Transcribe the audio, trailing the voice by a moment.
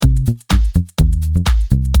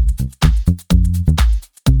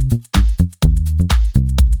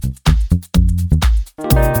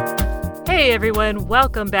And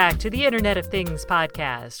welcome back to the Internet of Things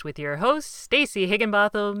podcast with your host, Stacey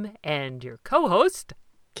Higginbotham, and your co-host,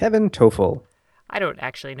 Kevin Tofel. I don't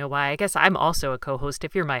actually know why. I guess I'm also a co-host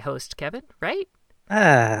if you're my host, Kevin, right?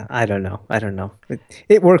 I don't know.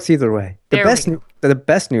 It works either way. The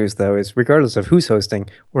best news, though, is regardless of who's hosting,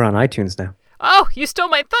 we're on iTunes now. Oh, you stole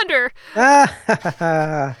my thunder.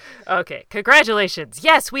 Okay, congratulations.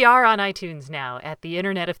 Yes, we are on iTunes now at the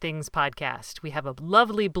Internet of Things podcast. We have a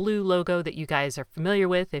lovely blue logo that you guys are familiar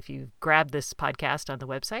with if you grabbed this podcast on the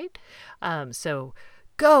website. So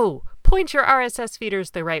go point your RSS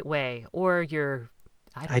feeders the right way, or your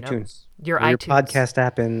iTunes, your podcast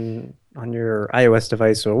app on your iOS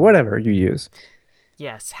device or whatever you use.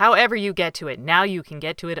 Yes, however you get to it. Now you can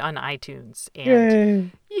get to it on iTunes.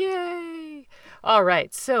 And Yay! All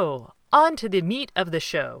right, so on to the meat of the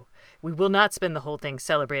show. We will not spend the whole thing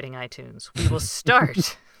celebrating iTunes. We will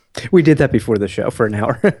start. We did that before the show for an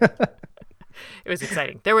hour. It was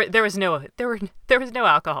exciting. There was no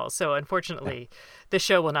alcohol, so unfortunately, the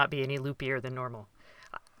show will not be any loopier than normal.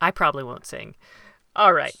 I probably won't sing.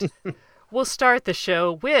 All right, we'll start the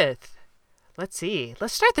show with. Let's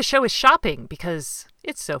start the show with shopping because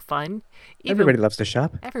it's so fun. Everybody loves to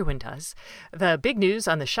shop. Everyone does. The big news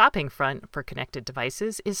on the shopping front for connected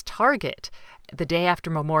devices is Target. The day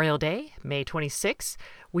after Memorial Day, May 26,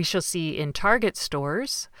 we shall see in Target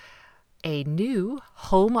stores a new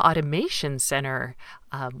home automation center.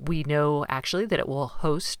 We know actually that it will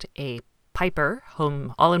host a Piper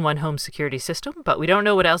all-in-one home security system, but we don't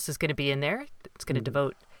know what else is going to be in there. It's going to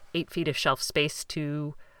devote 8 feet of shelf space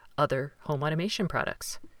to other home automation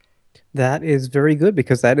products. That is very good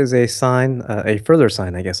because that is a sign, a further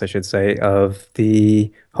sign, I guess I should say, of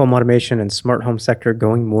the home automation and smart home sector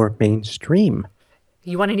going more mainstream.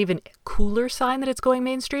 You want an even cooler sign that it's going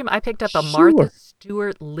mainstream? I picked up a Martha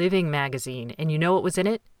Stewart Living magazine, and you know what was in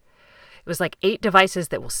it? It was like 8 devices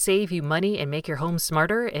that will save you money and make your home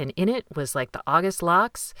smarter, and in it was like the August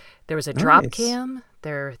locks. There was a drop cam.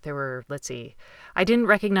 There were, let's see, I didn't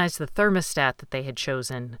recognize the thermostat that they had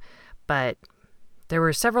chosen, but there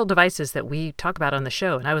were several devices that we talk about on the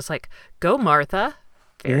show, and I was like, go, Martha.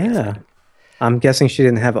 Very exciting. I'm guessing she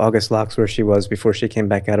didn't have August locks where she was before she came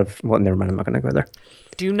back out of, well, never mind, I'm not going to go there.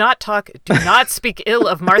 Do not speak ill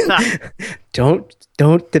of Martha. Don't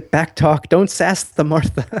back talk, don't sass the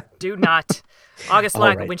Martha. Do not. August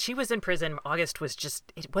lock, right. When she was in prison, August was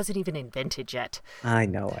it wasn't even invented yet. I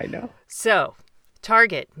know. So,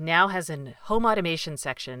 Target now has a home automation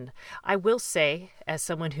section. I will say, as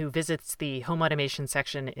someone who visits the home automation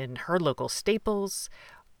section in her local Staples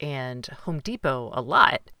and Home Depot a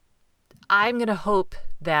lot, I'm going to hope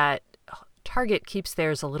that Target keeps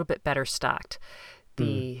theirs a little bit better stocked.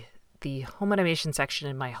 The home automation section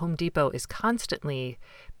in my Home Depot is constantly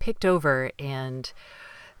picked over, and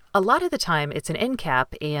a lot of the time it's an end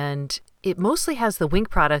cap, and it mostly has the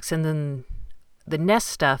Wink products and then the Nest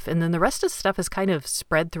stuff, and then the rest of the stuff is kind of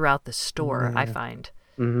spread throughout the store, I find.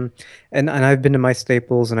 Mm-hmm. And I've been to my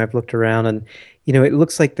Staples and I've looked around, and it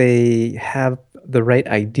looks like they have the right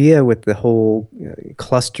idea with the whole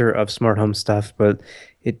cluster of smart home stuff, but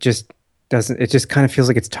it just doesn't. It just kind of feels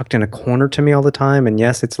like it's tucked in a corner to me all the time. And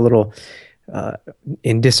yes, it's a little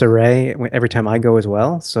in disarray every time I go as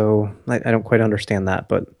well. So I don't quite understand that.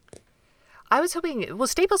 But I was hoping. Well,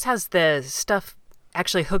 Staples has the stuff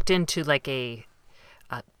actually hooked into like a.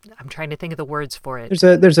 I'm trying to think of the words for it.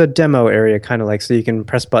 There's a demo area, kind of like, so you can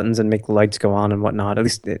press buttons and make the lights go on and whatnot. At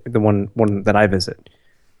least the one that I visit.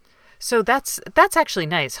 So that's actually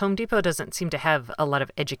nice. Home Depot doesn't seem to have a lot of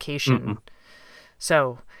education. Mm-mm.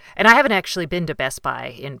 So, and I haven't actually been to Best Buy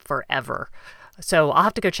in forever. So I'll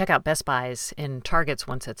have to go check out Best Buy's and Target's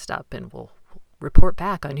once it's up, and we'll report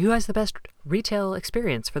back on who has the best retail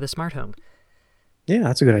experience for the smart home. Yeah,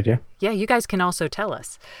 that's a good idea. Yeah, you guys can also tell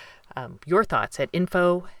us your thoughts at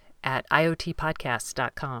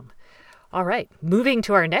info@iotpodcasts.com. All right, moving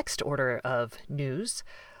to our next order of news,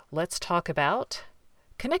 let's talk about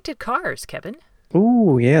connected cars, Kevin.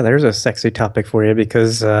 Ooh, yeah, there's a sexy topic for you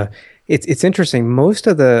because it's interesting. Most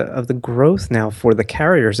of the growth now for the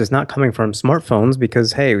carriers is not coming from smartphones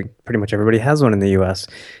because, hey, pretty much everybody has one in the U.S.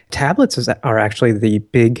 Tablets are actually the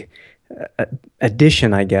big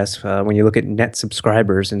addition, I guess, when you look at net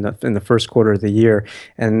subscribers in the first quarter of the year.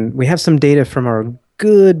 And we have some data from our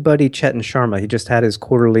good buddy Chetan Sharma. He just had his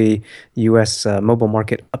quarterly U.S. mobile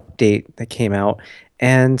market update that came out.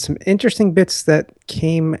 And some interesting bits that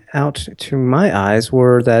came out to my eyes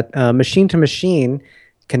were that machine-to-machine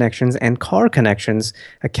connections and car connections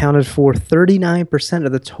accounted for 39%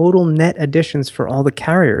 of the total net additions for all the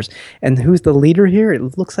carriers. And who's the leader here?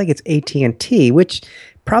 It looks like it's AT&T, which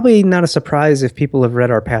Probably not a surprise if people have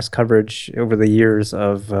read our past coverage over the years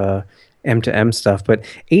of M2M stuff, but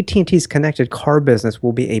AT&T's connected car business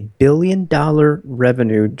will be a $1 billion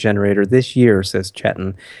revenue generator this year, says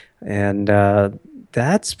Chetan. And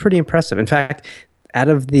that's pretty impressive. In fact, out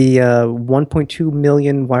of the 1.2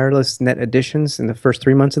 million wireless net additions in the first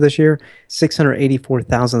 3 months of this year,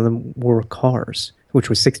 684,000 of them were cars, which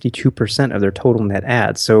was 62% of their total net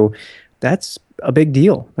adds. So that's a big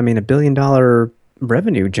deal. I mean, $1 billion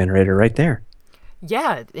revenue generator right there.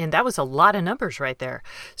 Yeah, and that was a lot of numbers right there.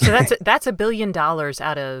 So that's $1 billion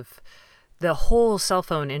out of the whole cell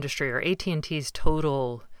phone industry, or AT&T's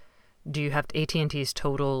total. Do you have AT&T's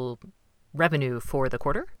total revenue for the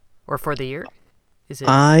quarter or for the year? Is it?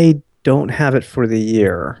 I don't have it for the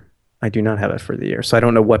year. I do not have it for the year. So I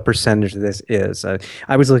don't know what percentage this is.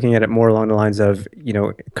 I was looking at it more along the lines of,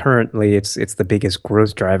 currently it's the biggest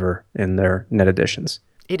growth driver in their net additions.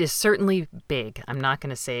 It is certainly big. I'm not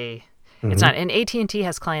going to say Mm-hmm. it's not. And AT&T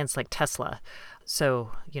has clients like Tesla.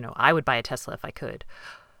 So, I would buy a Tesla if I could.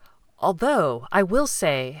 Although I will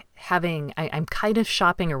say, I'm kind of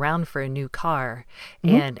shopping around for a new car.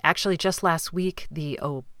 Mm-hmm. And actually just last week, the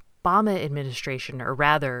Obama administration, or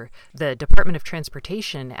rather the Department of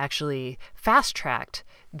Transportation, actually fast-tracked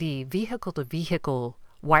the vehicle-to-vehicle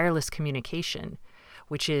wireless communication,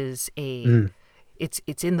 which is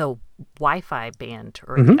it's in the Wi-Fi band,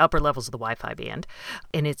 or the upper levels of the Wi-Fi band.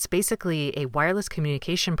 And it's basically a wireless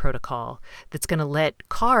communication protocol that's going to let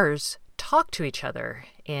cars talk to each other.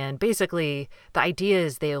 And basically the idea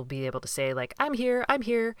is they'll be able to say, like, I'm here,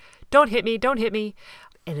 don't hit me.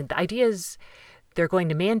 And the idea is they're going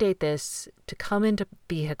to mandate this to come into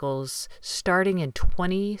vehicles starting in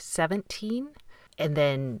 2017. And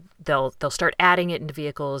then they'll start adding it into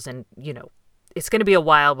vehicles, and, it's going to be a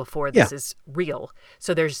while before this is real.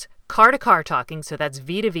 So there's car-to-car talking, so that's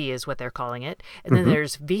V2V is what they're calling it. And then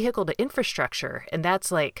there's vehicle-to-infrastructure, and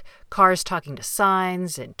that's like cars talking to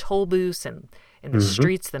signs and toll booths and the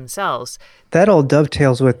streets themselves. That all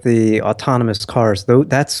dovetails with the autonomous cars, though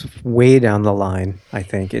that's way down the line, I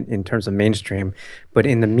think, in terms of mainstream. But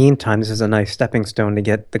in the meantime, this is a nice stepping stone to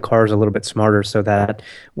get the cars a little bit smarter, so that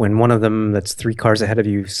when one of them that's 3 cars ahead of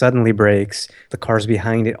you suddenly brakes, the cars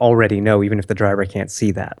behind it already know, even if the driver can't see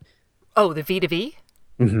that. Oh, the V2V?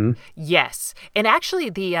 Mm-hmm. Yes. And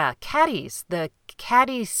actually the Caddy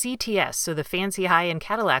CTS, so the fancy high-end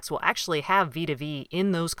Cadillacs, will actually have V2V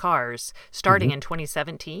in those cars starting in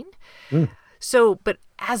 2017. So, but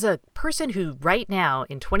as a person who right now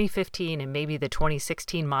in 2015 and maybe the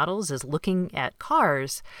 2016 models is looking at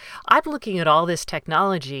cars, I'm looking at all this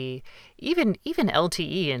technology, even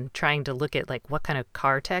LTE, and trying to look at like what kind of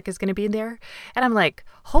car tech is going to be in there. And I'm like,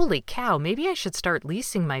 holy cow, maybe I should start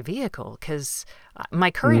leasing my vehicle, because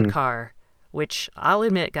my current car, which I'll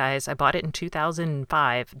admit, guys, I bought it in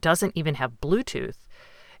 2005, doesn't even have Bluetooth.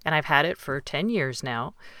 And I've had it for 10 years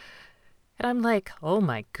now. And I'm like, oh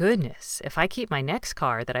my goodness, if I keep my next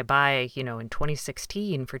car that I buy, in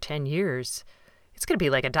 2016 for 10 years, it's going to be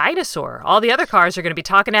like a dinosaur. All the other cars are going to be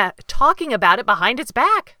talking about it behind its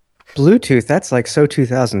back. Bluetooth, that's like so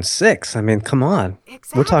 2006. I mean, come on.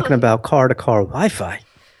 Exactly. We're talking about car-to-car Wi-Fi.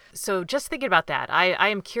 So just thinking about that, I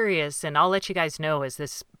am curious, and I'll let you guys know as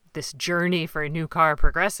this journey for a new car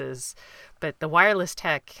progresses. But the wireless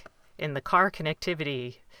tech and the car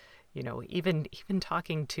connectivity, even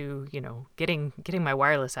talking to, getting my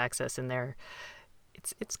wireless access in there,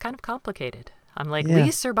 it's kind of complicated. I'm like,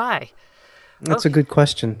 lease or buy? That's a good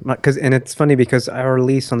question. And it's funny because our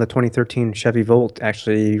lease on the 2013 Chevy Volt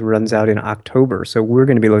actually runs out in October. So we're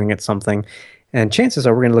going to be looking at something. And chances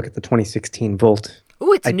are we're going to look at the 2016 Volt.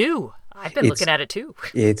 Ooh, it's new. I've been looking at it too.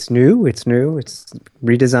 It's new. It's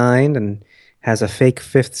redesigned and has a fake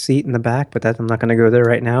 5th seat in the back, but I'm not going to go there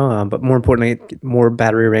right now. But more importantly, more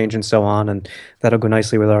battery range and so on, and that'll go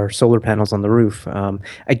nicely with our solar panels on the roof.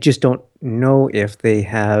 I just don't know if they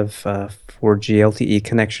have 4G LTE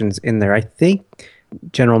connections in there. I think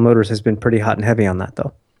General Motors has been pretty hot and heavy on that,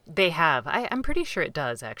 though. They have. I'm pretty sure it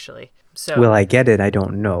does, actually. So will I get it? I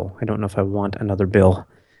don't know. I don't know if I want another bill.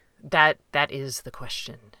 That is the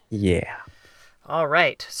question. Yeah. All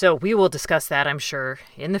right. So we will discuss that, I'm sure,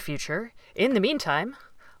 in the future. In the meantime,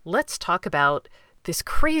 let's talk about this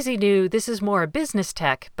crazy new, this is more business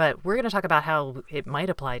tech, but we're going to talk about how it might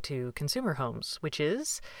apply to consumer homes, which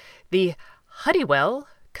is the Honeywell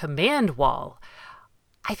command wall.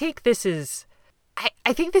 I think this is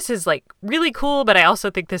like really cool, but I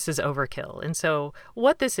also think this is overkill. And so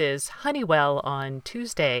what this is, Honeywell on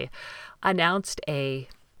Tuesday announced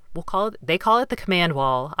they call it the command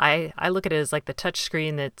wall. I look at it as like the touch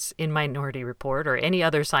screen that's in Minority Report or any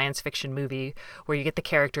other science fiction movie where you get the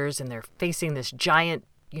characters and they're facing this giant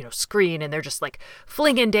screen, and they're just like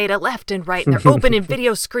flinging data left and right, and they're opening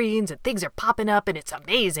video screens and things are popping up and it's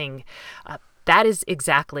amazing. That is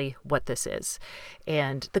exactly what this is.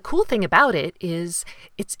 And the cool thing about it is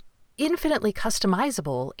it's infinitely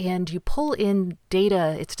customizable, and you pull in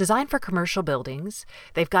data. It's designed for commercial buildings.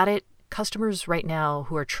 They've got it. Customers right now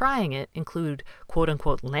who are trying it include quote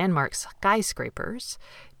unquote landmark skyscrapers,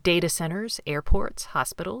 data centers, airports,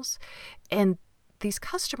 hospitals, and these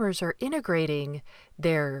customers are integrating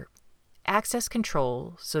their access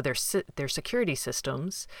control, so their security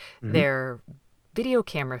systems, their video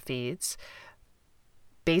camera feeds,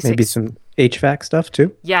 maybe some HVAC stuff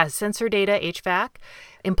too. Yeah, sensor data, HVAC,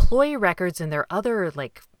 employee records, and their other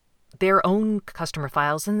their own customer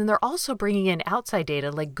files. And then they're also bringing in outside data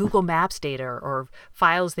like Google Maps data or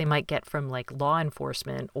files they might get from law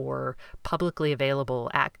enforcement or publicly available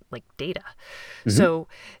data. So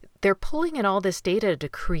they're pulling in all this data to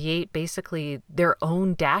create basically their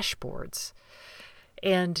own dashboards.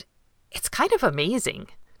 And it's kind of amazing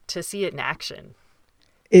to see it in action.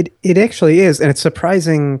 It actually is. And it's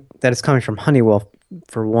surprising that it's coming from Honeywell,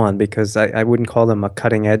 for one, because I wouldn't call them a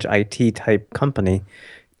cutting edge IT type company.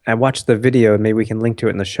 I watched the video, and maybe we can link to it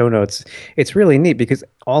in the show notes. It's really neat because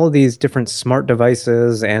all of these different smart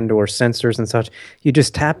devices and or sensors and such, you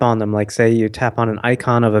just tap on them. Like say you tap on an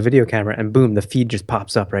icon of a video camera and boom, the feed just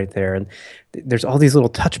pops up right there. And there's all these little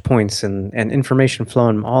touch points and information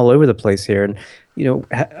flowing all over the place here. And,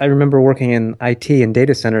 I remember working in IT and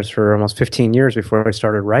data centers for almost 15 years before I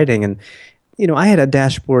started writing. And, I had a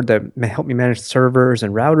dashboard that helped me manage servers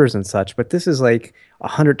and routers and such, but this is like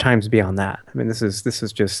 100 times beyond that. I mean, this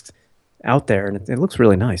is just out there, and it looks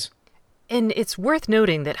really nice. And it's worth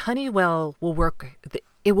noting that Honeywell will work.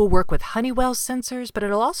 It will work with Honeywell's sensors, but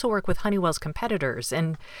it'll also work with Honeywell's competitors.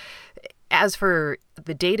 And as for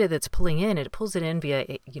the data that's pulling in, it pulls it in via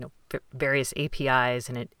various APIs,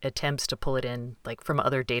 and it attempts to pull it in from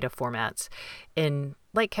other data formats. And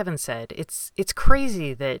like Kevin said, it's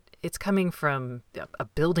crazy that it's coming from a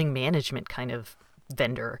building management kind of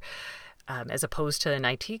vendor as opposed to an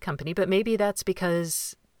IT company. But maybe that's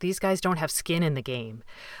because these guys don't have skin in the game.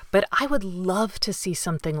 But I would love to see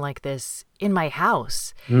something like this in my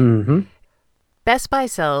house. Best Buy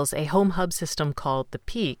sells a home hub system called the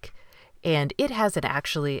Peak, and it has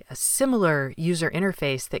actually a similar user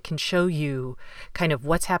interface that can show you kind of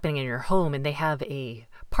what's happening in your home. And they have a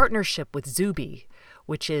partnership with Zuby,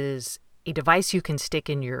 which is a device you can stick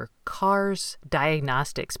in your car's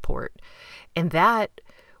diagnostics port. And that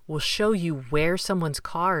will show you where someone's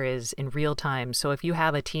car is in real time. So if you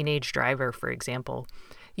have a teenage driver, for example,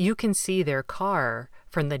 you can see their car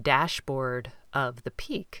from the dashboard of the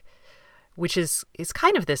Peak, which is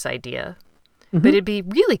kind of this idea. But it'd be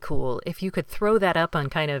really cool if you could throw that up on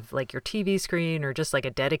kind of your TV screen or just a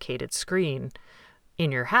dedicated screen in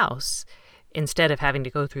your house instead of having to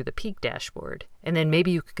go through the Peak dashboard. And then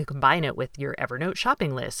maybe you could combine it with your Evernote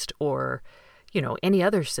shopping list or, any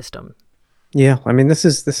other system. Yeah, I mean, this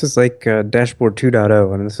is like Dashboard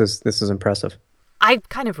 2.0. I mean, this is impressive. I'm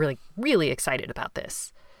kind of really excited about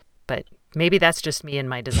this. But maybe that's just me and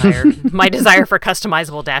my desire for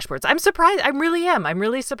customizable dashboards. I'm surprised. I really am. I'm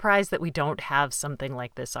really surprised that we don't have something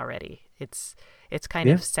like this already. It's kind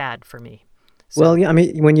of sad for me. So. Well, yeah, I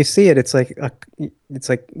mean, when you see it, it's like,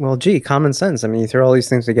 well, gee, common sense. I mean, you throw all these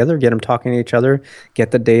things together, get them talking to each other,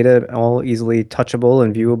 get the data all easily touchable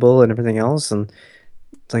and viewable and everything else. And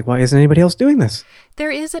it's like, why isn't anybody else doing this?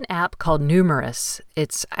 There is an app called Numerous.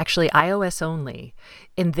 It's actually iOS only.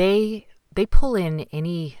 And they pull in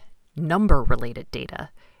any number-related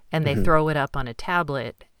data, and they throw it up on a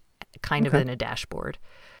tablet, kind of in a dashboard.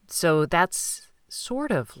 So that's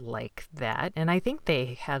sort of like that. And I think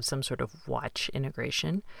they have some sort of watch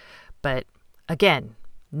integration. But again,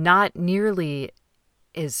 not nearly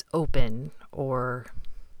as open or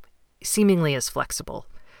seemingly as flexible.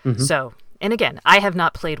 So, and again, I have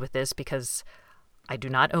not played with this because I do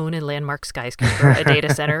not own a landmark skyscraper, a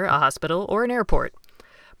data center, a hospital, or an airport.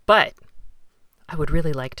 But I would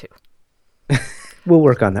really like to. We'll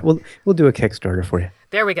work on that. We'll do a Kickstarter for you.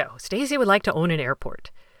 There we go. Stacey would like to own an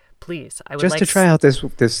airport. Please. I would just to try out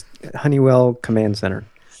this Honeywell command center.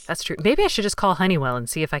 That's true. Maybe I should just call Honeywell and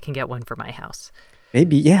see if I can get one for my house.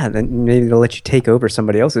 Maybe, yeah. Then maybe they'll let you take over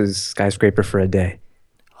somebody else's skyscraper for a day.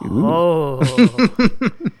 Ooh. Oh,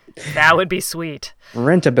 that would be sweet.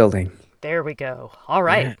 Rent a building. There we go. All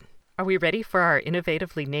right. Yeah. Are we ready for our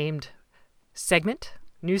innovatively named segment?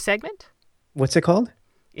 New segment? What's it called?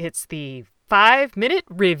 It's the 5-minute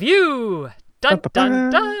review. Dun,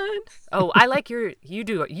 dun, dun. Oh, I like you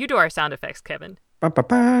do our sound effects, Kevin.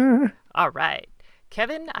 Ba-ba-ba. All right.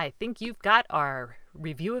 Kevin, I think you've got our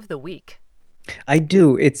review of the week. I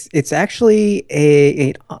do. It's actually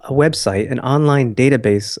a website, an online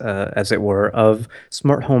database, as it were, of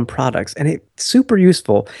smart home products, and it's super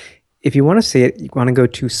useful. If you want to see it, you want to go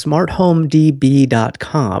to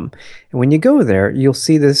smarthomedb.com. And when you go there, you'll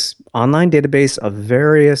see this online database of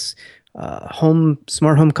various home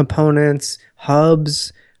smart home components,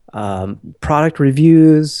 hubs, product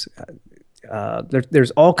reviews. There's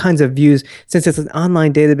all kinds of views. Since it's an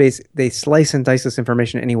online database, they slice and dice this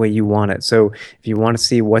information any way you want it. So if you want to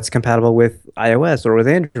see what's compatible with iOS or with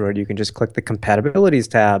Android, you can just click the compatibilities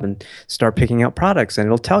tab and start picking out products, and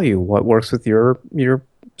it'll tell you what works with your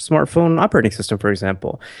smartphone operating system, for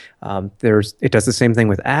example. It does the same thing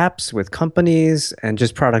with apps, with companies, and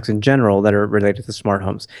just products in general that are related to smart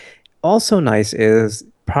homes. Also nice is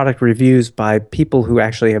product reviews by people who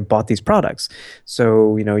actually have bought these products.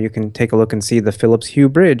 So, you can take a look and see the Philips Hue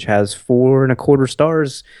Bridge has 4.25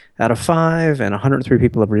 stars out of 5, and 103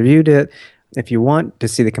 people have reviewed it. If you want to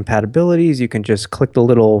see the compatibilities, you can just click the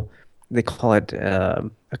little, they call it a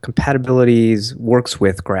compatibilities works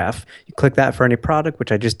with graph. You click that for any product,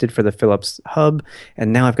 which I just did for the Philips Hub.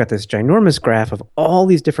 And now I've got this ginormous graph of all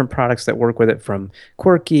these different products that work with it, from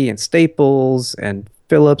Quirky and Staples and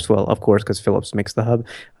Philips, well, of course, because Philips makes the hub,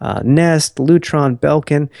 Nest, Lutron,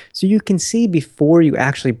 Belkin. So you can see before you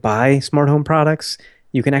actually buy smart home products,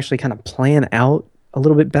 you can actually kind of plan out a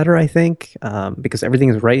little bit better, I think, because everything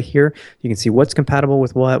is right here. You can see what's compatible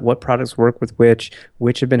with what products work with which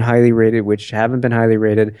have been highly rated, which haven't been highly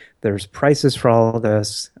rated. There's prices for all of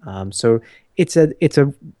this. So it's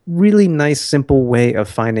a really nice, simple way of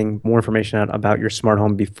finding more information out about your smart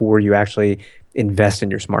home before you actually invest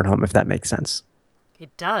in your smart home, if that makes sense.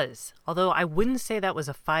 It does. Although I wouldn't say that was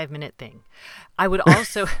a 5-minute thing. I would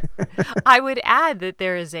also, I would add that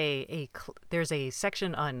there is there's a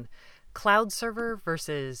section on cloud server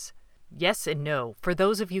versus yes and no. For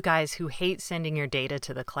those of you guys who hate sending your data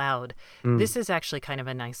to the cloud, this is actually kind of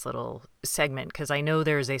a nice little segment, because I know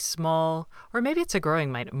there's a small, or maybe it's a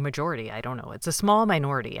growing majority, I don't know. It's a small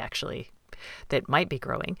minority, actually, that might be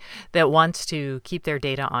growing, that wants to keep their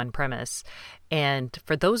data on premise. And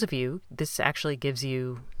for those of you, this actually gives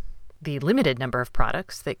you the limited number of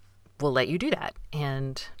products that will let you do that.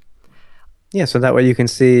 And yeah, so that way you can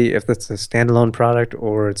see if it's a standalone product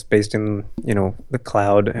or it's based in, the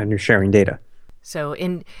cloud and you're sharing data. so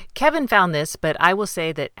Kevin found this, but I will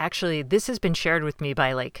say that actually this has been shared with me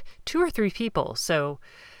by like 2 or 3 people. So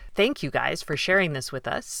thank you guys for sharing this with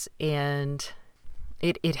us. And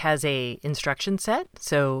it has a instruction set.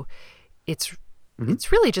 So it's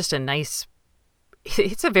really just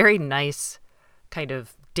it's a very nice kind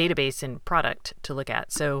of database and product to look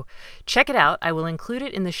at. So check it out. I will include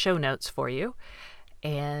it in the show notes for you.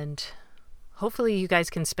 And hopefully you guys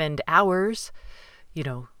can spend hours,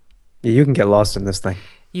 Yeah, you can get lost in this thing.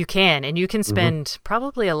 You can, and you can spend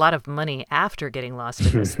probably a lot of money after getting lost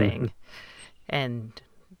in this thing. And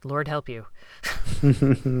Lord help you.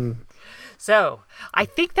 So I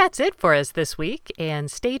think that's it for us this week. And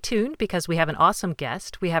stay tuned, because we have an awesome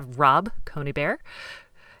guest. We have Rob Coneybeer,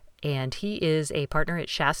 and he is a partner at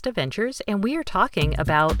Shasta Ventures. And we are talking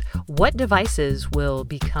about what devices will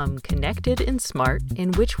become connected and smart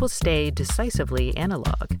and which will stay decisively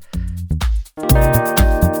analog.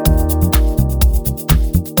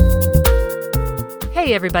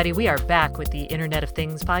 Hey everybody, we are back with the Internet of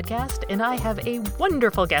Things podcast, and I have a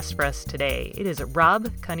wonderful guest for us today. It is Rob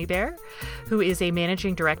Coneybeer, who is a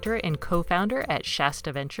managing director and co-founder at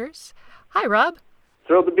Shasta Ventures. Hi, Rob.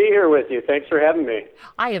 Thrilled to be here with you. Thanks for having me.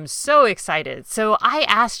 I am so excited. So I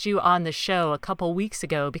asked you on the show a couple weeks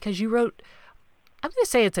ago because you wrote, I'm going to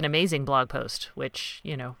say it's an amazing blog post, which,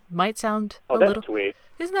 might sound a little... That's sweet.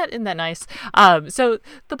 Isn't that nice? So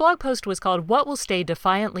the blog post was called What Will Stay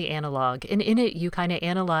Defiantly Analog? And in it, you kind of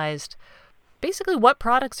analyzed basically what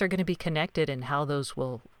products are going to be connected and how those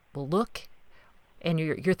will look. And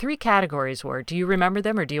your 3 categories were, do you remember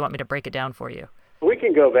them, or do you want me to break it down for you? We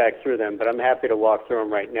can go back through them, but I'm happy to walk through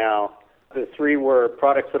them right now. The 3 were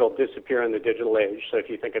products that will disappear in the digital age. So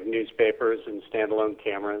if you think of newspapers and standalone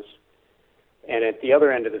cameras. And at the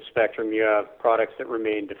other end of the spectrum, you have products that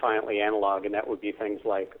remain defiantly analog, and that would be things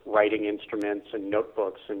like writing instruments and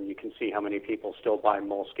notebooks, and you can see how many people still buy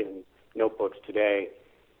moleskin notebooks today.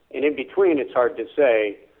 And in between, it's hard to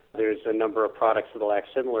say. There's a number of products that will act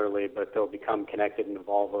similarly, but they'll become connected and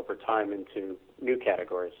evolve over time into new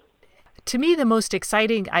categories. To me, the most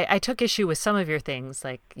exciting, I took issue with some of your things,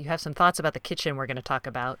 like you have some thoughts about the kitchen we're going to talk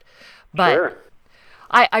about. But Sure.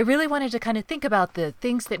 I really wanted to kind of think about the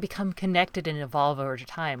things that become connected and evolve over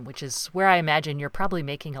time, which is where I imagine you're probably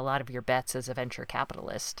making a lot of your bets as a venture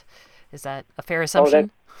capitalist. Is that a fair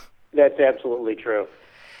assumption? That's absolutely true.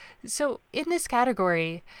 So in this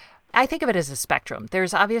category, I think of it as a spectrum.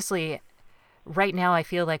 There's obviously, right now, I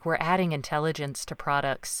feel like we're adding intelligence to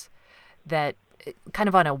products that kind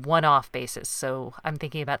of on a one-off basis. So I'm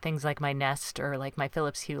thinking about things like my Nest or like my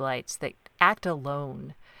Philips Hue lights that act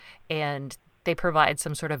alone and they provide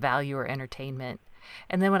some sort of value or entertainment.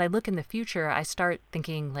 And then when I look in the future, I start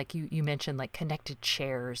thinking, like you mentioned, like connected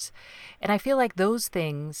chairs. And I feel like those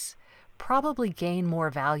things probably gain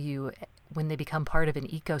more value when they become part of an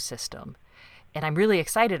ecosystem. And I'm really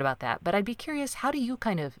excited about that. But I'd be curious, how do you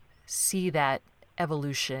kind of see that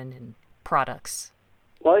evolution in products?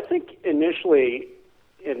 Well, I think initially,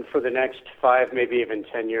 and for the next 5, maybe even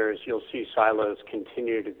 10 years, you'll see silos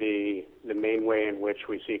continue to be the main way in which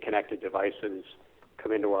we see connected devices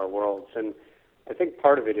come into our worlds. And I think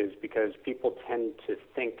part of it is because people tend to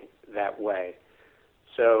think that way.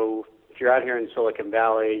 So if you're out here in Silicon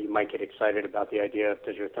Valley, you might get excited about the idea of,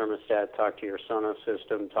 does your thermostat talk to your Sonos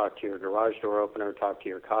system, talk to your garage door opener, talk to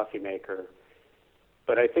your coffee maker?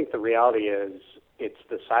 But I think the reality is it's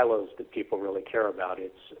the silos that people really care about.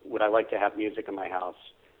 It's, would I like to have music in my house?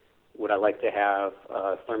 Would I like to have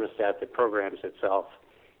a thermostat that programs itself?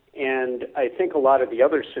 And I think a lot of the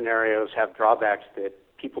other scenarios have drawbacks that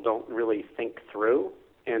people don't really think through,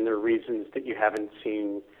 and there are reasons that you haven't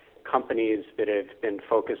seen companies that have been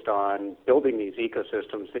focused on building these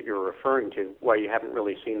ecosystems that you're referring to, why you haven't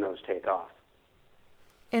really seen those take off.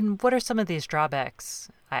 And what are some of these drawbacks?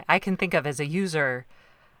 I can think of as a user,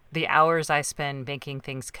 the hours I spend making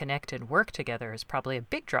things connect and work together is probably a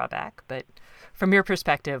big drawback. But from your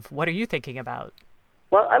perspective, what are you thinking about?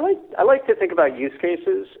 Well, I like to think about use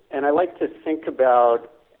cases, and I like to think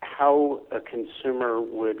about how a consumer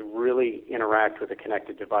would really interact with a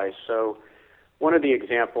connected device. So one of the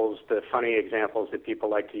examples, the funny examples that people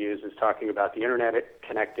like to use is talking about the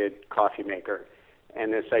internet-connected coffee maker,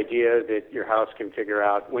 and this idea that your house can figure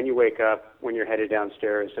out when you wake up, when you're headed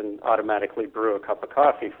downstairs, and automatically brew a cup of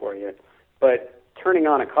coffee for you. But turning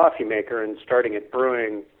on a coffee maker and starting it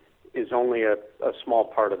brewing is only a small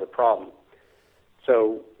part of the problem.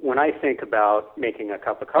 So when I think about making a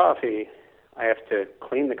cup of coffee, I have to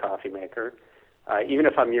clean the coffee maker. Even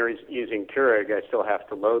if I'm using Keurig, I still have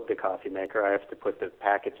to load the coffee maker. I have to put the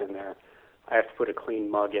packets in there. I have to put a clean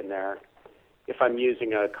mug in there. If I'm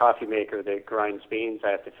using a coffee maker that grinds beans,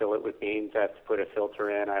 I have to fill it with beans. I have to put a filter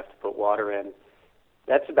in. I have to put water in.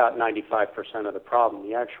 That's about 95% of the problem.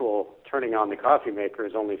 The actual turning on the coffee maker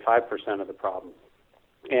is only 5% of the problem.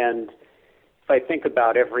 And if I think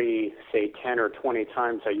about every, say, 10 or 20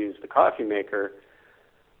 times I use the coffee maker,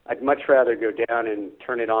 I'd much rather go down and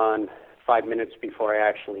turn it on 5 minutes before I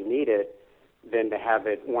actually need it than to have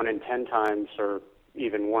it 1 in 10 times or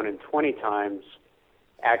even 1 in 20 times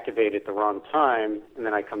activate at the wrong time, and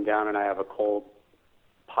then I come down and I have a cold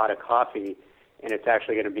pot of coffee, and it's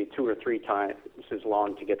actually going to be 2 or 3 times as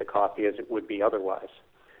long to get the coffee as it would be otherwise.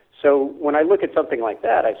 So when I look at something like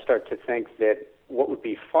that, I start to think that what would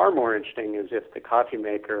be far more interesting is if the coffee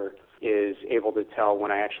maker is able to tell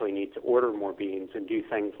when I actually need to order more beans and do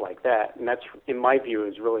things like that. And that's, in my view,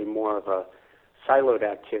 is really more of a siloed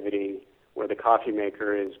activity where the coffee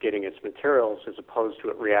maker is getting its materials as opposed to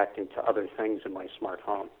it reacting to other things in my smart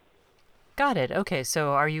home. Got it. Okay,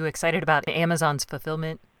 so are you excited about Amazon's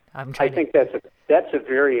fulfillment? I think that's a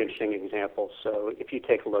very interesting example. So if you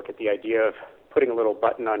take a look at the idea of putting a little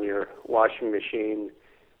button on your washing machine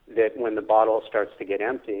that when the bottle starts to get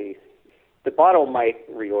empty, the bottle might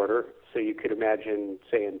reorder. So you could imagine,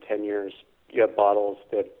 say, in 10 years, you have bottles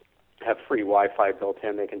that have free Wi-Fi built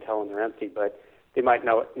in. They can tell when they're empty, but they might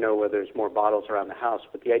know whether there's more bottles around the house.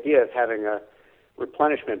 But the idea of having a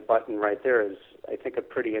replenishment button right there is, I think, a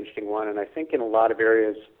pretty interesting one. And I think in a lot of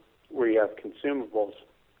areas where you have consumables,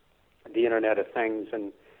 the Internet of Things,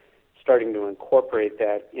 and starting to incorporate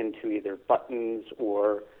that into either buttons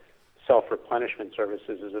or self-replenishment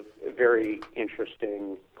services is a very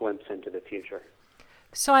interesting glimpse into the future.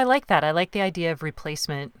 So I like that. I like the idea of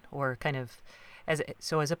replacement, or kind of,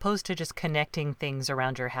 as opposed to just connecting things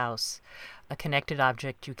around your house, a connected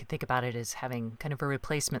object, you could think about it as having kind of a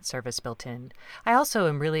replacement service built in. I also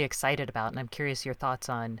am really excited about, and I'm curious your thoughts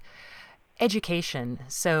on education.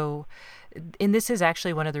 So, and this is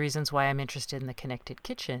actually one of the reasons why I'm interested in the connected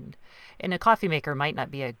kitchen. And a coffee maker might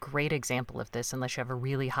not be a great example of this unless you have a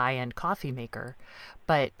really high-end coffee maker,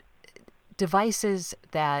 but devices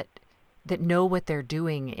that know what they're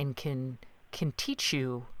doing and can teach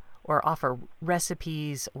you or offer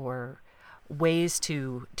recipes or ways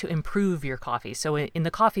to improve your coffee. So in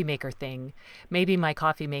the coffee maker thing, maybe my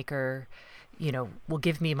coffee maker, will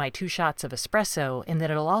give me my 2 shots of espresso, and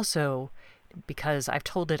then it'll also, because I've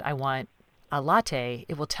told it I want a latte,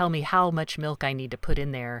 it will tell me how much milk I need to put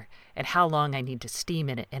in there and how long I need to steam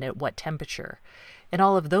in it and at what temperature. And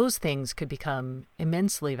all of those things could become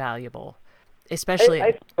immensely valuable, especially...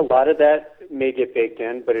 I think a lot of that may get baked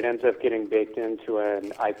in, but it ends up getting baked into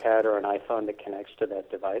an iPad or an iPhone that connects to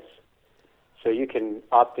that device. So you can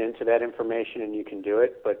opt into that information and you can do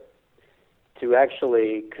it, but to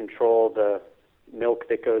actually control the milk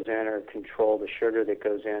that goes in or control the sugar that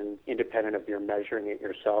goes in, independent of your measuring it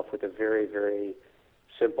yourself with a very, very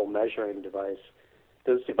simple measuring device,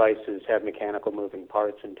 those devices have mechanical moving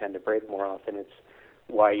parts and tend to break more often. It's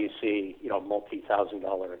why you see, multi-$1,000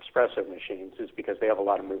 espresso machines is because they have a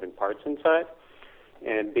lot of moving parts inside.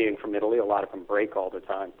 And being from Italy, a lot of them break all the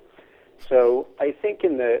time. So I think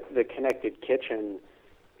in the connected kitchen,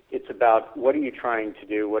 it's about what are you trying to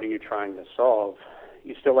do, what are you trying to solve.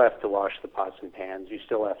 You still have to wash the pots and pans, you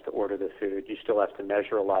still have to order the food, you still have to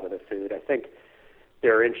measure a lot of the food. I think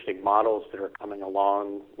there are interesting models that are coming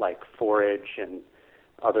along, like Forage and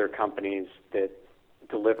other companies that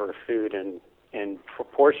deliver food in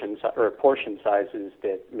proportions or portion sizes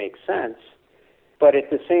that make sense. But at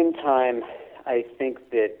the same time, I think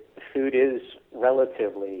that food is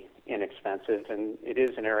relatively inexpensive, and it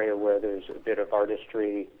is an area where there's a bit of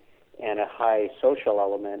artistry and a high social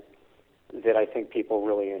element that I think people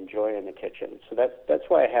really enjoy in the kitchen. So that's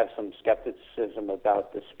why I have some skepticism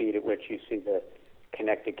about the speed at which you see the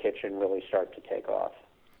connected kitchen really start to take off.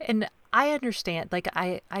 And I understand,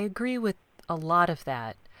 I agree with a lot of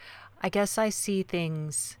that. I guess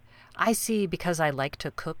because I like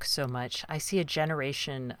to cook so much, I see a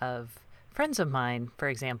generation of friends of mine, for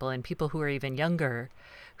example, and people who are even younger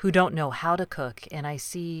who don't know how to cook. And I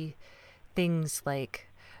see things like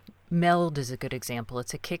Meld is a good example.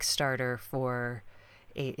 It's a Kickstarter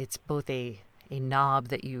it's both a knob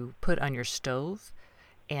that you put on your stove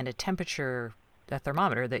and a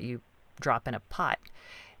thermometer that you drop in a pot.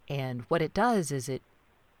 And what it does is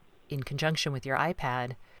in conjunction with your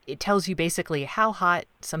iPad, it tells you basically how hot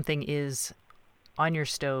something is on your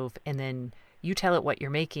stove, and then you tell it what you're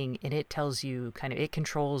making, and it tells you it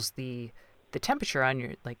controls the temperature on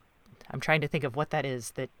your, I'm trying to think of what that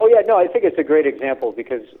is. Oh, yeah, no, I think it's a great example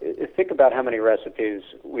because think about how many recipes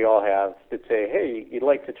we all have that say, hey, you'd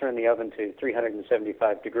like to turn the oven to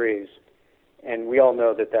 375 degrees, and we all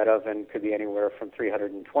know that oven could be anywhere from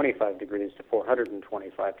 325 degrees to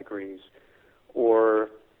 425 degrees, or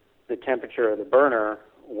the temperature of the burner.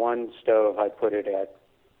 One stove, I put it at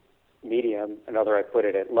medium, another I put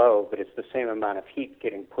it at low, but it's the same amount of heat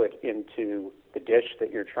getting put into the dish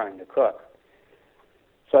that you're trying to cook.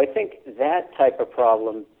 So I think that type of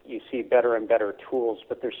problem, you see better and better tools,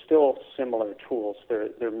 but they're still similar tools.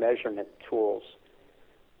 They're measurement tools.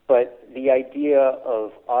 But the idea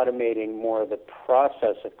of automating more of the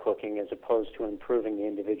process of cooking as opposed to improving the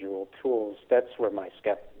individual tools, that's where my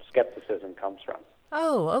skepticism comes from.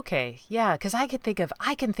 Oh, okay. Yeah, because I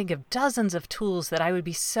can think of dozens of tools that I would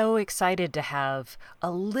be so excited to have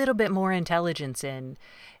a little bit more intelligence in.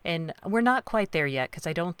 And we're not quite there yet because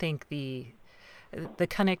I don't think the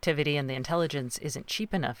connectivity and the intelligence isn't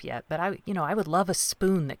cheap enough yet. But I would love a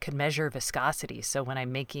spoon that could measure viscosity. So when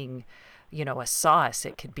I'm making, a sauce,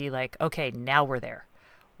 it could be like, okay, now we're there.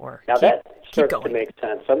 Or now that starts to make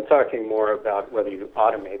sense. I'm talking more about whether you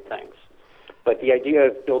automate things. But the idea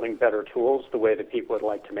of building better tools the way that people would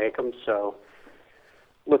like to make them. So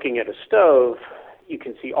looking at a stove, you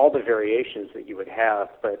can see all the variations that you would have,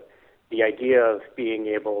 but the idea of being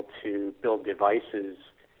able to build devices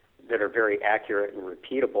that are very accurate and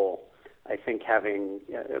repeatable, I think having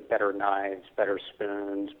better knives, better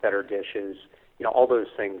spoons, better dishes, all those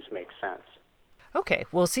things make sense. Okay,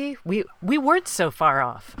 well, see, we weren't so far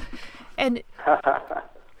off. And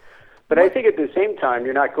but I think at the same time,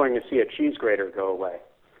 you're not going to see a cheese grater go away,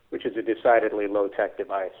 which is a decidedly low-tech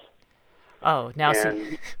device. Oh, now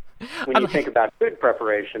and when you think about food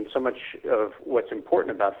preparation, so much of what's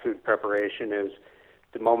important about food preparation is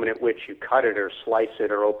the moment at which you cut it or slice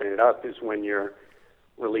it or open it up is when you're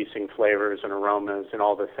releasing flavors and aromas and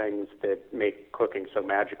all the things that make cooking so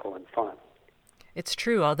magical and fun. It's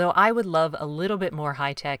true, although I would love a little bit more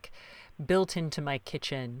high-tech built into my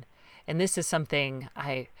kitchen. And this is something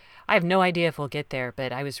I have no idea if we'll get there,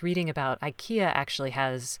 but I was reading about IKEA actually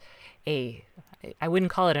has I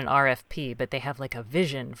wouldn't call it an RFP, but they have like a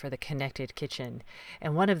vision for the connected kitchen.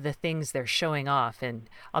 And one of the things they're showing off, and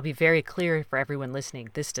I'll be very clear for everyone listening,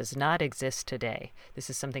 this does not exist today. This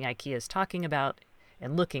is something IKEA is talking about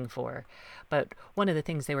and looking for. But one of the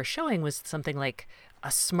things they were showing was something like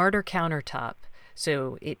a smarter countertop.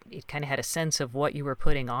 So it kind of had a sense of what you were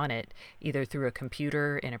putting on it, either through a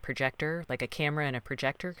computer and a projector, like a camera and a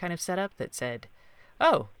projector kind of setup that said,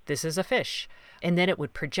 oh, this is a fish. And then it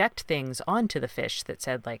would project things onto the fish that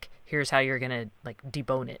said, like, here's how you're going to, like,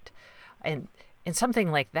 debone it. And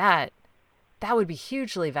something like that, that would be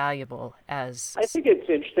hugely valuable as... I think it's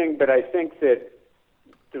interesting, but I think that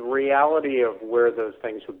the reality of where those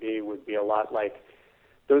things would be a lot like,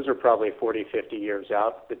 those are probably 40, 50 years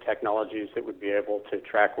out, the technologies that would be able to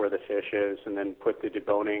track where the fish is and then put the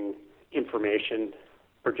deboning information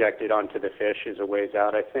projected onto the fish is a ways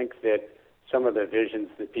out. I think that some of the visions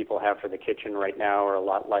that people have for the kitchen right now are a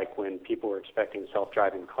lot like when people were expecting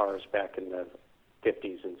self-driving cars back in the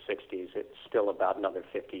 50s and 60s. It's still about another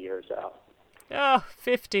 50 years out. Oh,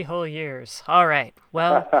 50 whole years. All right.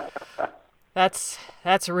 Well, that's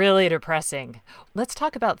really depressing. Let's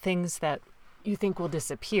talk about things that you think will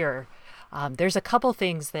disappear. There's a couple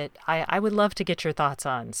things that I would love to get your thoughts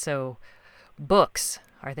on. So, books,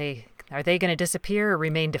 are they going to disappear or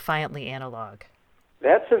remain defiantly analog?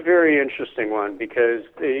 That's a very interesting one because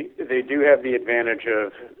they do have the advantage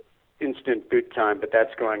of instant boot time, but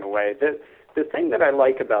that's going away. The thing that I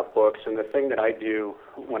like about books and the thing that I do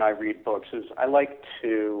when I read books is I like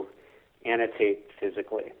to annotate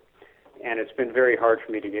physically. And it's been very hard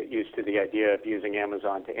for me to get used to the idea of using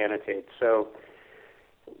Amazon to annotate. So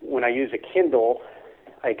when I use a Kindle,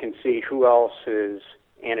 I can see who else has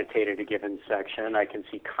annotated a given section. I can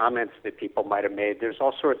see comments that people might have made. There's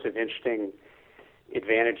all sorts of interesting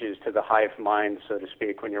advantages to the hive mind, so to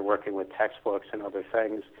speak, when you're working with textbooks and other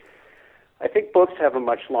things. I think books have a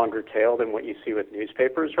much longer tail than what you see with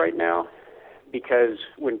newspapers right now, because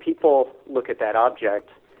when people look at that object,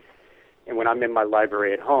 and when I'm in my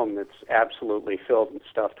library at home that's absolutely filled and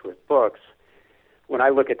stuffed with books, when I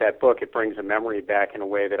look at that book, it brings a memory back in a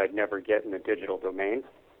way that I'd never get in the digital domain.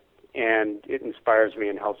 And it inspires me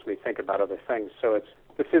and helps me think about other things. So it's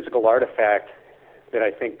the physical artifact that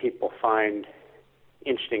I think people find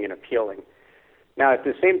interesting and appealing. Now, at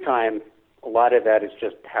the same time, a lot of that is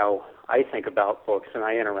just how I think about books and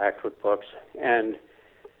I interact with books. And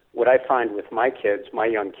what I find with my kids, my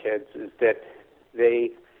young kids, is that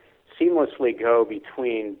they seamlessly go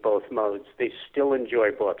between both modes. They still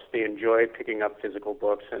enjoy books. They enjoy picking up physical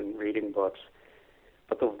books and reading books,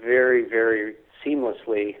 but they'll very, very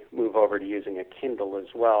seamlessly move over to using a Kindle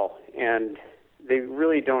as well. And they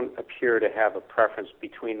really don't appear to have a preference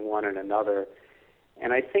between one and another.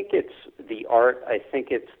 And I think it's the art, I think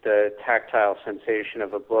it's the tactile sensation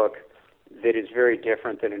of a book that is very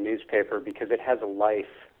different than a newspaper because it has a life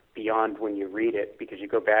beyond when you read it, because you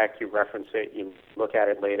go back, you reference it, you look at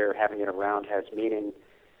it later, having it around has meaning.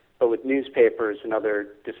 But with newspapers and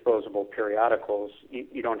other disposable periodicals,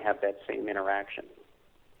 you don't have that same interaction.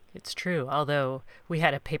 It's true, although we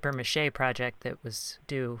had a papier-mâché project that was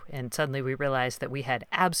due, and suddenly we realized that we had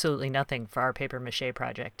absolutely nothing for our papier-mâché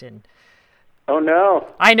project. And oh,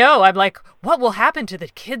 no. I know. I'm like, what will happen to the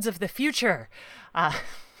kids of the future?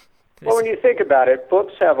 Well, when you think about it,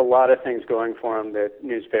 books have a lot of things going for them that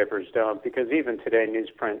newspapers don't, because even today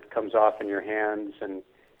newsprint comes off in your hands, and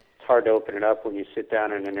it's hard to open it up when you sit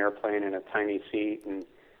down in an airplane in a tiny seat. And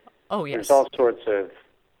oh, yes. There's all sorts of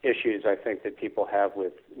issues, I think, that people have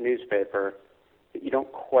with newspaper that you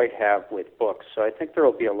don't quite have with books. So I think there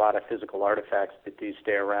will be a lot of physical artifacts that do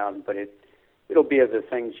stay around, but it'll be of the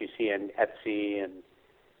things you see in Etsy and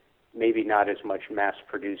maybe not as much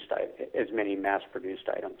as many mass-produced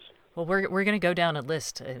items. Well, we're going to go down a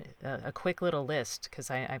list, a quick little list, because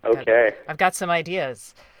I've got some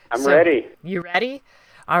ideas. I'm ready. You ready?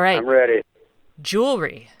 All right. I'm ready.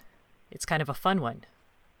 Jewelry. It's kind of a fun one.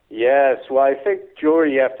 Yes. Well, I think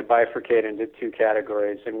jewelry you have to bifurcate into two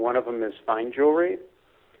categories, and one of them is fine jewelry,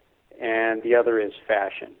 and the other is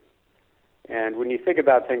fashion. And when you think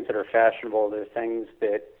about things that are fashionable, they're things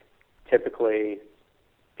that typically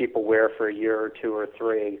people wear for a year or two or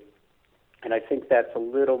three. And I think that's a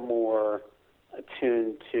little more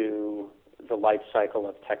attuned to the life cycle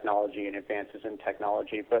of technology and advances in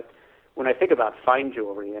technology. But when I think about fine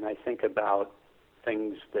jewelry and I think about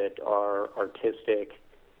things that are artistic,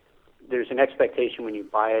 there's an expectation when you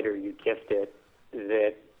buy it or you gift it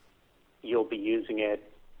that you'll be using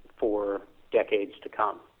it for decades to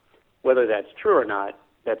come. Whether that's true or not,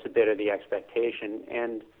 that's a bit of the expectation.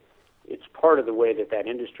 And it's part of the way that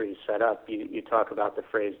industry is set up. You talk about the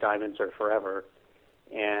phrase diamonds are forever,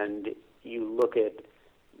 and you look at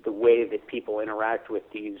the way that people interact with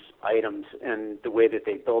these items and the way that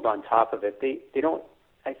they build on top of it. They don't.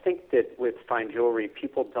 I think that with fine jewelry,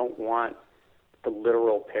 people don't want the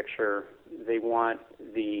literal picture. They want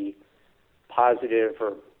the positive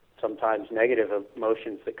or sometimes negative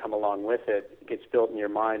emotions that come along with it. It gets built in your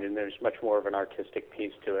mind, and there's much more of an artistic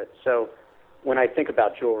piece to it. So when I think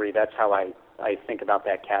about jewelry, that's how I think about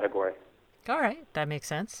that category. All right, that makes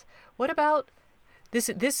sense. What about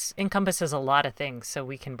this encompasses a lot of things, so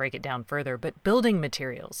we can break it down further, but building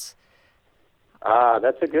materials.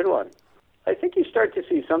 That's a good one. I think you start to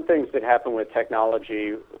see some things that happen with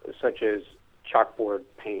technology, such as chalkboard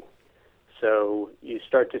paint. So you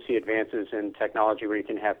start to see advances in technology where you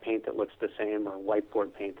can have paint that looks the same, or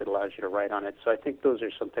whiteboard paint that allows you to write on it. So I think those are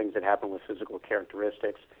some things that happen with physical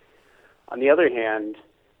characteristics. On the other hand,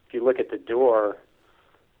 if you look at the door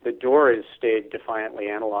has stayed defiantly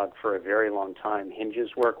analog for a very long time.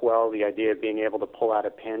 Hinges work well. The idea of being able to pull out a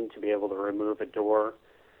pin to be able to remove a door,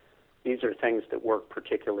 these are things that work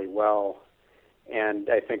particularly well, and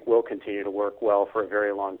I think will continue to work well for a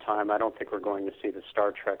very long time. I don't think we're going to see the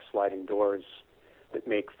Star Trek sliding doors that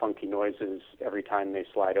make funky noises every time they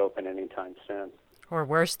slide open anytime soon. Or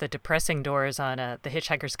worse, the depressing doors on The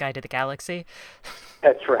Hitchhiker's Guide to the Galaxy.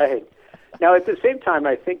 That's right. Now, at the same time,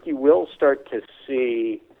 I think you will start to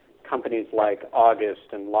see companies like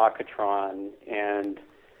August and Lockatron and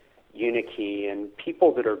Unikey and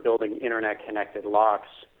people that are building internet-connected locks.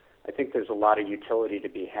 I think there's a lot of utility to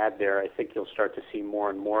be had there. I think you'll start to see more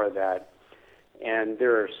and more of that. And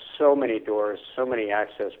there are so many doors, so many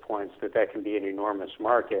access points that can be an enormous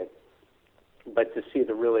market. But to see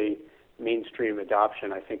the really mainstream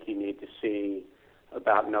adoption, I think you need to see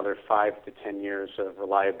about another 5 to 10 years of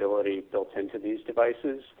reliability built into these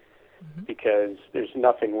devices, because there's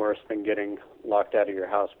nothing worse than getting locked out of your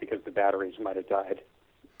house because the batteries might have died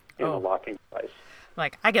in the locking device.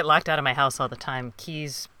 Like, I get locked out of my house all the time.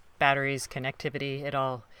 Keys, batteries, connectivity,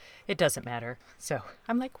 it doesn't matter. So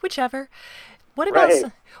I'm like, whichever. What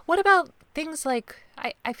about things like,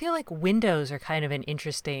 I feel like windows are kind of an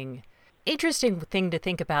interesting thing to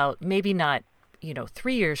think about, maybe not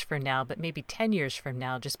 3 years from now, but maybe 10 years from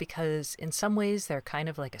now, just because in some ways they're kind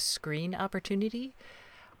of like a screen opportunity.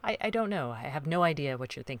 I don't know. I have no idea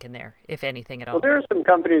what you're thinking there, if anything at all. Well, there are some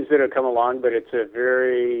companies that have come along, but it's a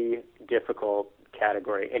very difficult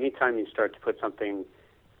category. Anytime you start to put something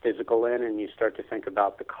physical in and you start to think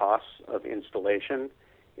about the costs of installation,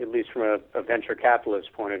 at least from a venture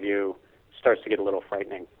capitalist point of view, starts to get a little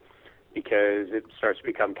frightening, because it starts to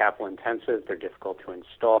become capital intensive. They're difficult to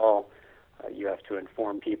install. You have to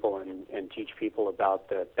inform people and teach people about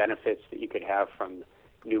the benefits that you could have from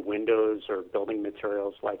new windows or building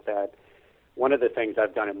materials like that. One of the things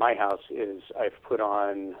I've done in my house is I've put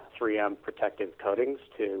on 3M protective coatings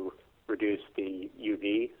to reduce the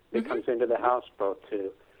UV that comes into the house, both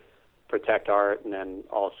to protect art and then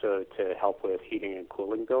also to help with heating and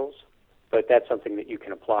cooling bills. But that's something that you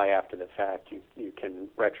can apply after the fact. You can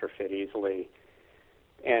retrofit easily.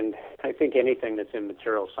 And I think anything that's in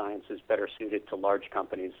material science is better suited to large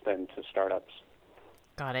companies than to startups.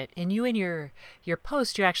 Got it. And you in your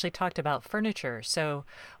post, you actually talked about furniture. So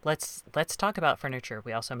let's talk about furniture.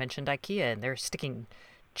 We also mentioned IKEA, and they're sticking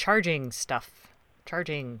charging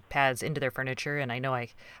pads into their furniture. And I know I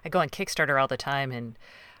go on Kickstarter all the time, and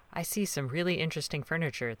I see some really interesting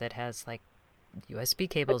furniture that has like USB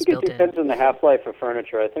cables built in. It depends on the half-life of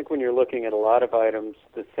furniture. I think when you're looking at a lot of items,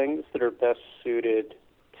 the things that are best suited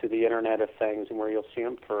to the Internet of Things and where you'll see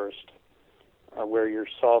them first are where you're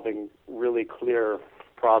solving really clear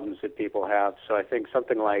problems that people have. So I think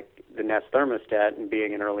something like the Nest thermostat, and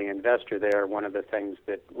being an early investor there, one of the things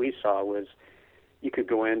that we saw was you could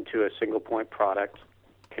go into a single-point product,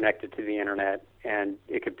 connect it to the Internet, and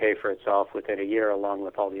it could pay for itself within a year along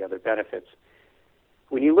with all the other benefits.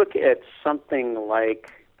 When you look at something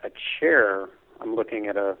like a chair, I'm looking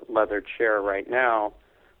at a leather chair right now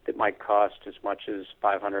that might cost as much as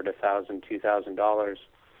 $500, $1,000, $2,000.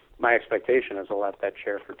 My expectation is I'll let that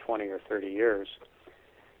chair for 20 or 30 years.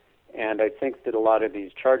 And I think that a lot of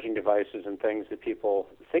these charging devices and things that people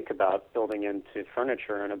think about building into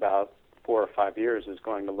furniture in about 4 or 5 years is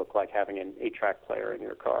going to look like having an 8-track player in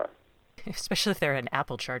your car. Especially if they're an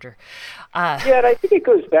Apple charger. Yeah, and I think it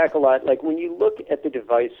goes back a lot. Like when you look at the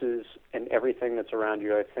devices and everything that's around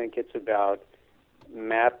you, I think it's about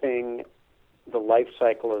mapping the life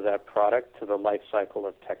cycle of that product to the life cycle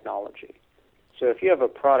of technology. So if you have a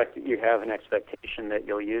product that you have an expectation that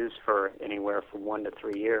you'll use for anywhere from 1 to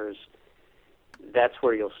 3 years, that's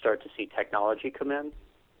where you'll start to see technology come in.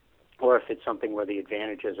 Or if it's something where the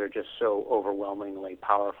advantages are just so overwhelmingly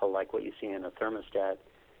powerful, like what you see in a thermostat.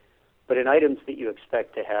 But in items that you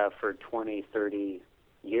expect to have for 20, 30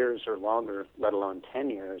 years or longer, let alone 10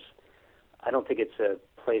 years, I don't think it's a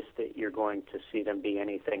place that you're going to see them be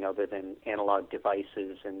anything other than analog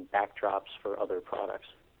devices and backdrops for other products.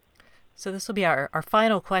 So this will be our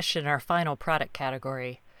final question, our final product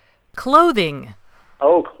category. Clothing.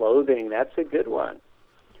 Oh, clothing. That's a good one.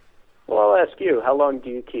 Well, I'll ask you, how long do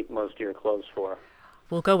you keep most of your clothes for?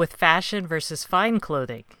 we'll go with fashion versus fine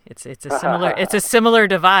clothing. It's a similar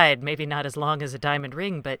divide, maybe not as long as a diamond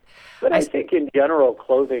ring, but I think in general,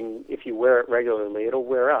 clothing, if you wear it regularly, it'll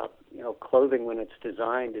wear out. Clothing when it's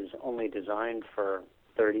designed is only designed for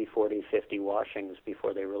 30, 40, 50 washings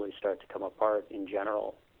before they really start to come apart in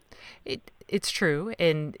general. It's true,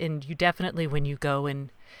 and you definitely, when you go,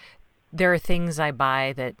 and there are things I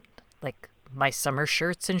buy that, like my summer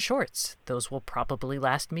shirts and shorts, those will probably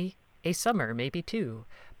last me a summer, maybe two.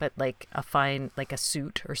 But like a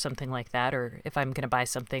suit or something like that, or if I'm going to buy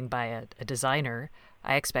something by a designer,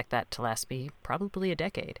 I expect that to last me probably a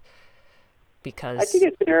decade. Because I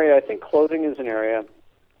think clothing is an area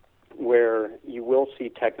where you will see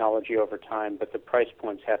technology over time, but the price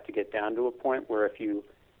points have to get down to a point where if you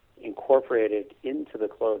incorporate it into the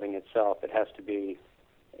clothing itself, it has to be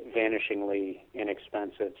vanishingly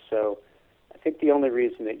inexpensive. So I think the only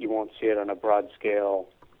reason that you won't see it on a broad scale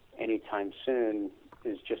anytime soon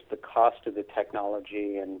is just the cost of the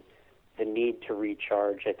technology and the need to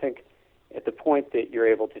recharge. I think at the point that you're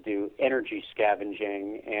able to do energy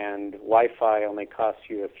scavenging and Wi-Fi only costs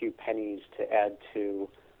you a few pennies to add to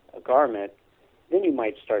a garment, then you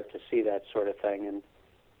might start to see that sort of thing. And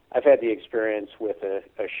I've had the experience with a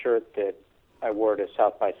shirt that I wore to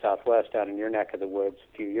South by Southwest down in your neck of the woods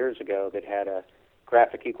a few years ago that had a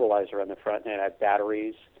graphic equalizer on the front and it had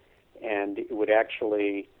batteries, and it would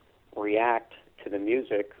actually react to the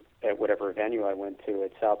music at whatever venue I went to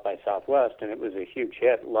at South by Southwest, and it was a huge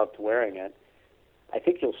hit. Loved wearing it. I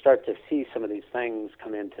think you'll start to see some of these things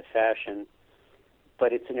come into fashion,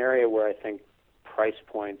 but it's an area where I think price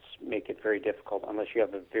points make it very difficult unless you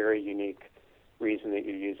have a very unique reason that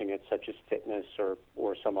you're using it, such as fitness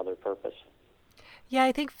or some other purpose. Yeah,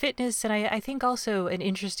 I think fitness, and I think also an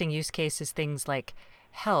interesting use case is things like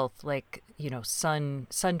health, like, sun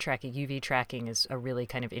tracking, UV tracking is a really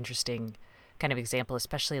kind of interesting kind of example,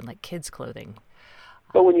 especially in like kids' clothing.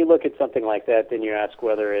 But when you look at something like that, then you ask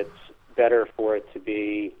whether it's better for it to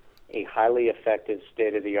be a highly effective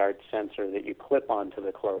state-of-the-art sensor that you clip onto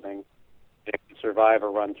the clothing that can survive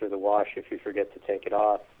or run through the wash if you forget to take it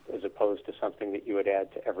off, as opposed to something that you would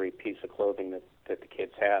add to every piece of clothing that the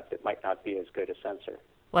kids have that might not be as good a sensor.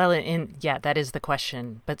 Well, yeah, that is the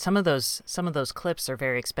question. But some of those clips are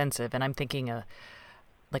very expensive, and I'm thinking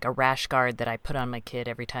like a rash guard that I put on my kid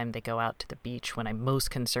every time they go out to the beach when I'm most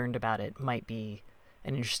concerned about it might be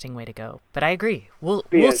an interesting way to go. But I agree. We'll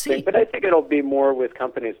see. But I think it'll be more with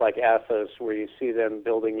companies like Athos, where you see them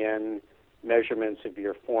building in measurements of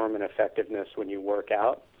your form and effectiveness when you work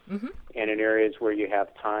out, and in areas where you have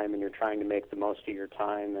time and you're trying to make the most of your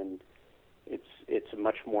time, and it's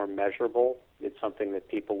much more measurable. It's something that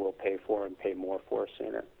people will pay for and pay more for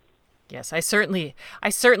sooner. Yes, I certainly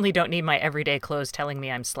don't need my everyday clothes telling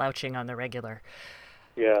me I'm slouching on the regular.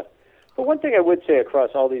 Yeah. But one thing I would say across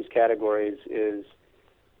all these categories is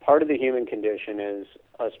part of the human condition is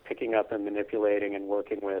us picking up and manipulating and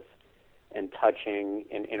working with and touching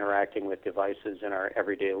and interacting with devices in our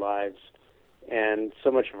everyday lives. And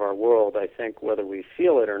so much of our world, I think, whether we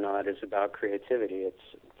feel it or not, is about creativity.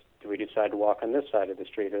 Do we decide to walk on this side of the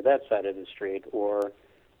street or that side of the street, or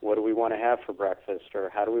what do we want to have for breakfast, or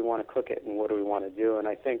how do we want to cook it, and what do we want to do? And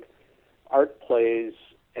I think art plays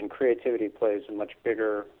and creativity plays a much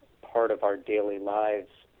bigger part of our daily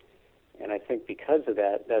lives. And I think because of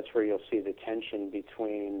that, that's where you'll see the tension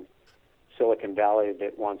between Silicon Valley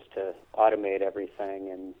that wants to automate everything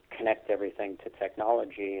and connect everything to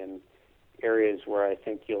technology, and areas where I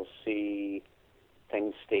think you'll see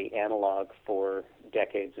things stay analog for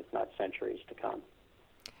decades, if not centuries to come.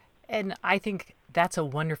 And I think that's a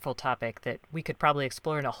wonderful topic that we could probably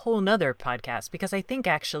explore in a whole nother podcast, because I think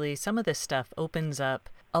actually some of this stuff opens up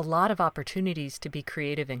a lot of opportunities to be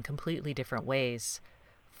creative in completely different ways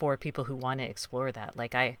for people who want to explore that.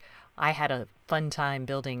 Like I had a fun time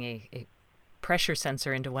building a pressure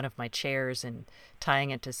sensor into one of my chairs and tying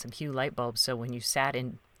it to some Hue light bulbs, so when you sat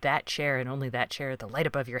in that chair and only that chair, the light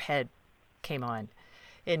above your head came on.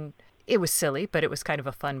 And it was silly, but it was kind of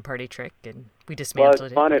a fun party trick, and we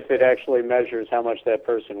dismantled it. Well, it's fun if it actually measures how much that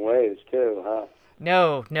person weighs, too, huh?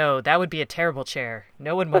 No, that would be a terrible chair.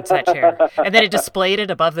 No one wants that chair. And then it displayed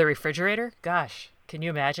it above the refrigerator? Gosh, can you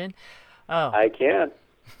imagine? Oh, I can.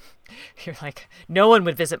 You're like, no one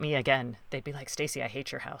would visit me again. They'd be like, Stacey, I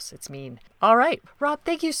hate your house. It's mean. All right, Rob,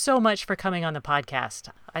 thank you so much for coming on the podcast.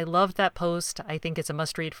 I loved that post. I think it's a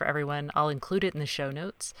must read for everyone. I'll include it in the show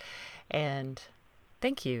notes. And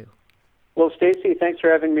thank you. Well, Stacey, thanks for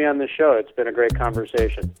having me on the show. It's been a great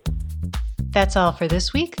conversation. That's all for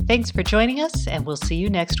this week. Thanks for joining us, and we'll see you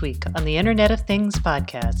next week on the Internet of Things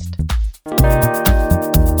podcast.